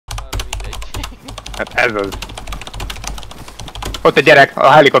Hát ez az. Ott egy gyerek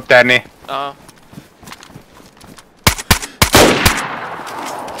a helikopternél. Aha.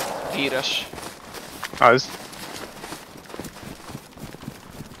 Híres. Az.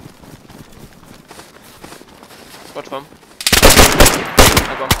 Ott van.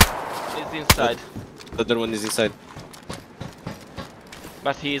 Megvan. He's inside. The other one is inside.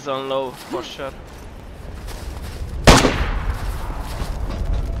 But he's on low for sure.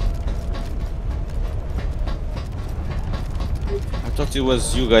 I thought it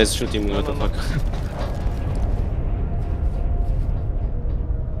was you guys shooting me, what the fuck?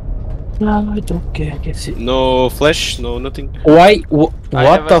 No, I don't care. I can see. No flash, no nothing. Why? I What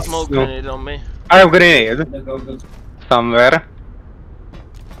have the a smoke grenade on me. I have grenade. Somewhere.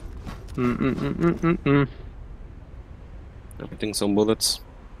 Getting some bullets.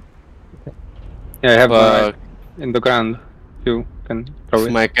 Yeah, I have one in the ground. You can throw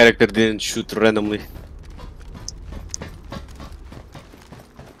it. My character didn't shoot randomly.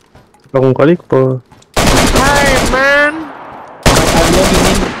 Bagong kalik po. Hi, man! I'm logging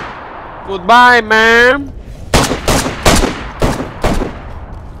in. Goodbye, man!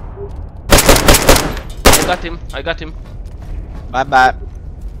 I got him. Bye bye.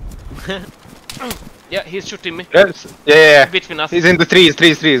 Yeah, he's shooting me. Yes. Yeah. Between us. He's in the trees.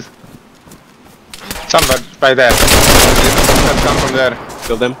 Somewhere by there. Let's come from there.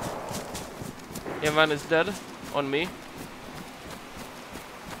 Kill them. Yeah, one is dead. On me.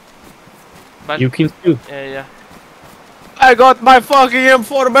 But You killed you. yeah. I got my fucking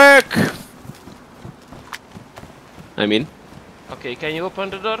M4 back! I'm in. Okay, can you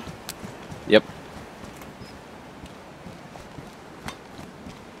open the door? Yep.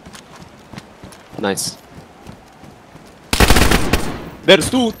 Nice.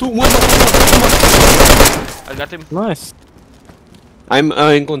 There's one more. I got him. Nice. I'm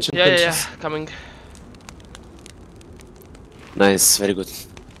unconscious. Yeah, coming. Nice, very good.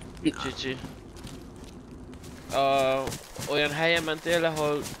 GG. Olyan helyen mentél,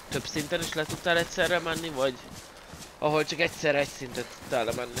 ahol több szinten is le tudtál egyszerre menni, vagy ahol csak egyszerre egy szintet tudtál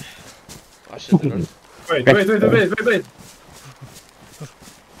lemenni? Azt sem tudod. Wait.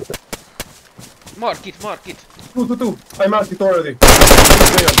 Mark it! Two. I marked it already. I'm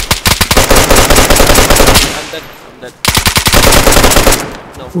dead.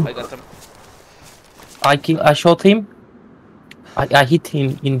 No, I got him. I shot him. I hit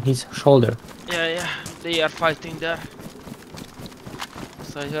him in his shoulder. Yeah, they are fighting there.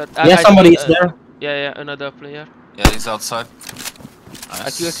 So I heard. Yeah, somebody is there. Yeah, another player. Yeah, he's outside. I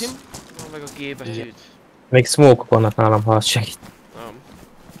killed him. Oh, meg a G-betűt. Még smoke vannak nálam, ha az segít.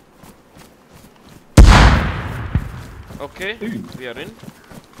 Okay, we are in.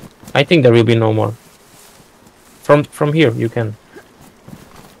 I think there will be no more. From here you can.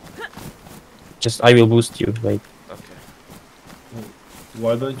 Just I will boost you. Wait. Okay.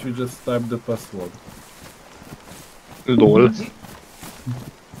 Why don't you just type the password? LOL.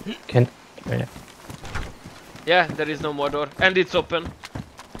 Can. Yeah, there is no more door, and it's open.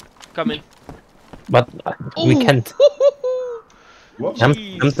 Come in. But we can't. What? Nem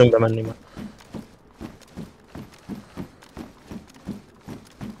tudunk bemenni már.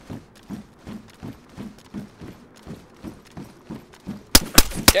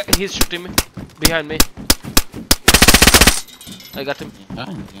 Yeah, he's shooting me. Behind me. I got him.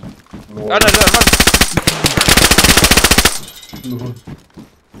 Run!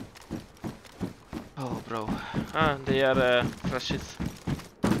 Oh, bro. They are crushes.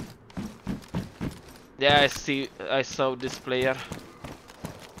 Yeah, I saw this player.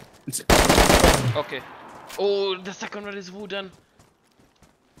 Okay. Oh, the second one is wooden.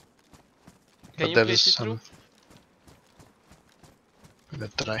 Can you place it through?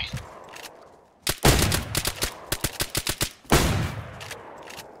 Let's try.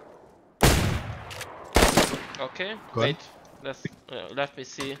 Okay, Go wait. Let me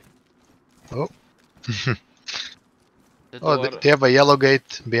see. Oh. The Oh, door. they have a yellow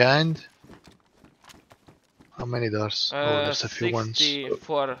gate behind. How many doors? Oh, there's a few ones.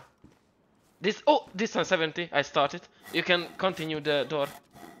 64. This one 70. I started. You can continue the door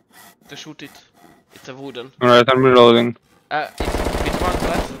to shoot it. It's a wooden. Alright, I'm reloading. With one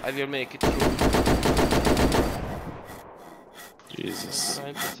flash, I will make it through. Jesus.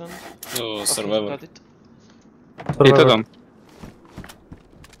 9%. Oh, Okay, survivor. got it. Itt tudom.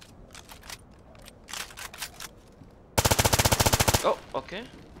 Oh, okay.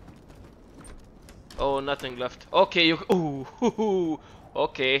 Oh, nothing left. Okay, you. Ooh,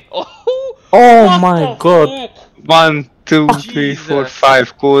 okay. Oh my god! 1, 2, 3, 4,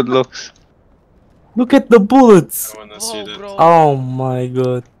 5 good looks. Look at the bullets! I wanna see that. Bro. Oh my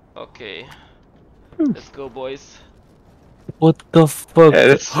god. Okay. Let's go, boys. What the fuck?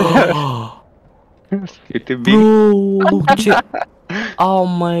 Yeah, that's kitty big. Bro, oh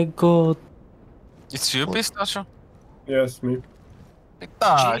my god. It's you, Pistachio? Yes, me.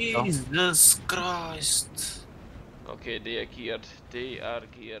 Pistachio. Jesus Christ. Okay, they are geared. They are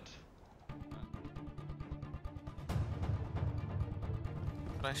geared.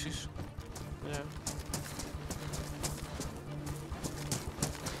 Crisis. Yeah.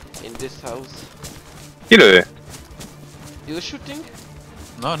 In this house. Kilő! You shooting?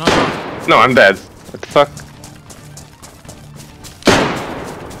 No, no, no. No, I'm dead. What the fuck?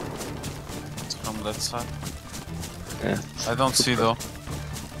 It's from that side. Yeah. I don't see though.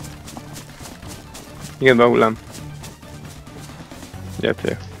 Igen, be a hullám.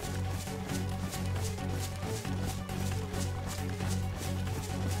 Gyertél.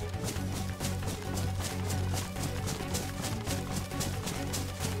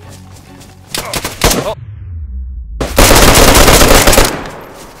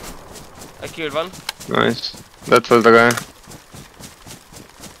 I killed one. Nice. That was the guy.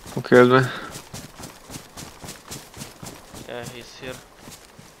 Who killed me? Yeah, he's here.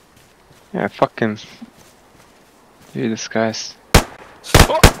 Yeah, fucking. Jesus Christ.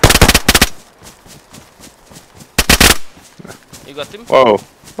 You got him? Whoa.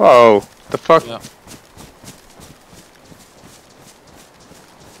 Whoa. The fuck? Yeah.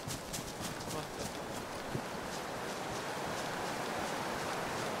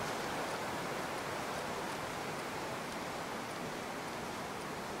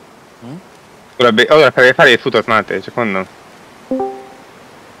 Oda felé futott Máté, csak mondom.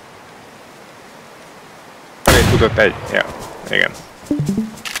 Felé futott egy. Ja, igen.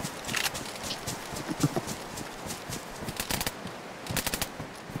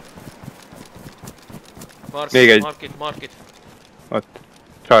 Még egy. Mark it. Ott.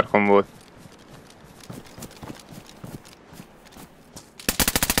 Sarkon volt.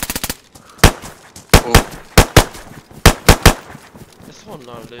 Ez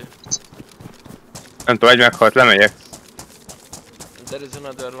honnan lő? Nem tudom, egy meghalt, lemegyek. There is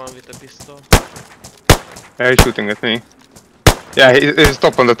another one with a pistol. Yeah, he's shooting at me. Yeah, he's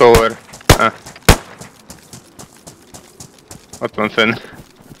top on the tower. Ah. Ott van fönn.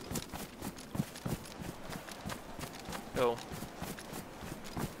 Go.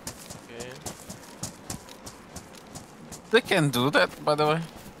 Okay. They can do that, by the way.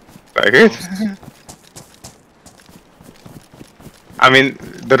 Like it? I mean,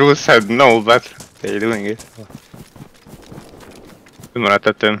 the rules said no, but they're doing it. Maradt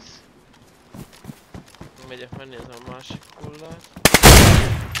tetőm. Megyek, megnézem a másik hullát.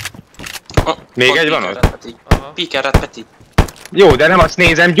 Még egy van ott? Aha. Píkerred, Peti. Jó, de nem azt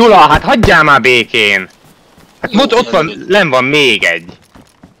nézem, Gyula, hát hagyjál már békén! Hát ott van, len van még egy.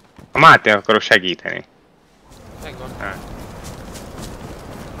 A Máté akarok segíteni. Megvan.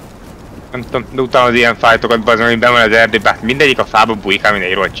 Nem tudom, de utána az ilyen fájtokat bazd, hogy ben van az erdőbe, hát mindegyik a fába bujkál, mint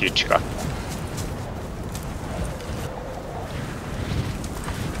egy rohadt csicska.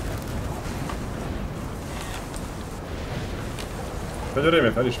 Vagy a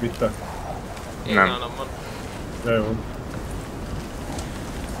rémét el is vitte. Én Nem. nálam van. Ja, jó.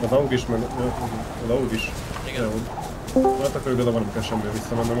 Az AUG is, meg az AUG is. Igen. Ja, jó. Hát akkor igazából nem kell semmi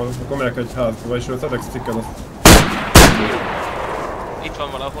visszamennem, akkor megyek egy házba, vagyis a FedEx cikken azt Itt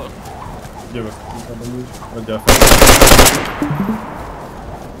van valahol. jövök inkább amúgy. Adjál fel.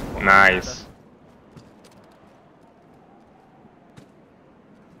 Nice.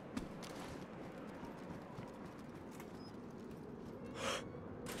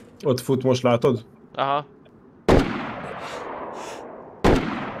 Ott fut most, látod? Aha.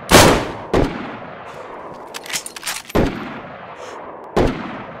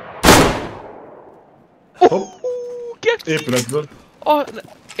 Hopp, épületből. Oh,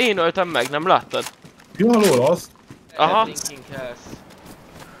 én öltem meg, nem láttad? Ja, lóra azt. Aha. I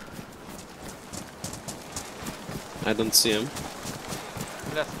don't see him.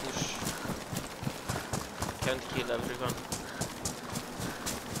 Let's push. Can't kill everyone.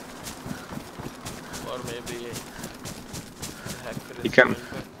 Or maybe a hacker is He can.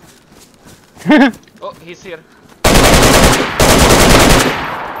 going back. Oh, he's here.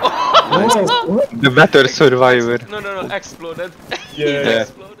 The better survivor. No, exploded. Yeah. He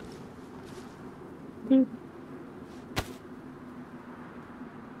exploded.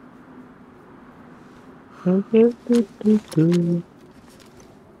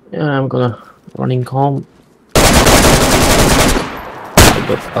 Yeah, I'm gonna running home. I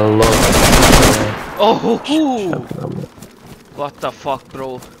got a lot Oh, of what the fuck,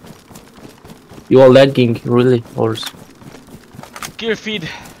 bro? You are lagging, really, HorZe. Kill feed.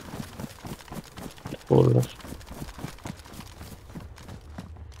 fullos.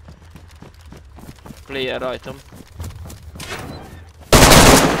 Player rajtam.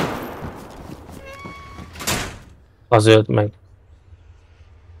 Az ölt meg.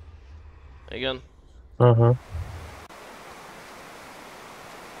 Igen. Aha.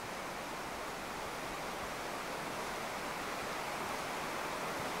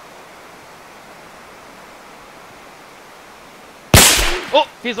 Oh!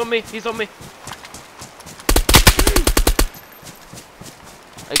 He's on me! He's on me!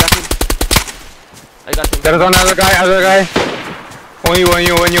 I got him. I got him. There's another guy. On you.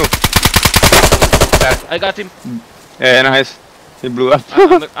 I got him. Yeah, nice. He blew up.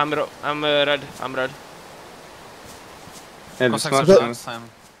 I'm red. I'm red. Yeah, Cossack smart. last time.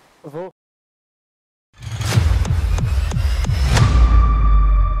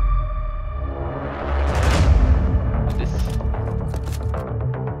 This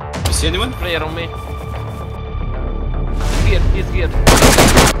You see anyone? player on me. He's geared.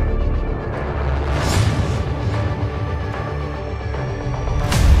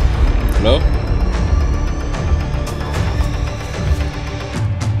 Hello?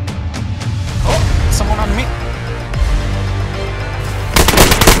 Someone on me.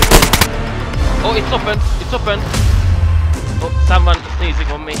 Oh, it's open. It's open. Oh, someone sneezing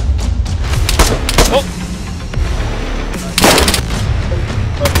on me. Oh!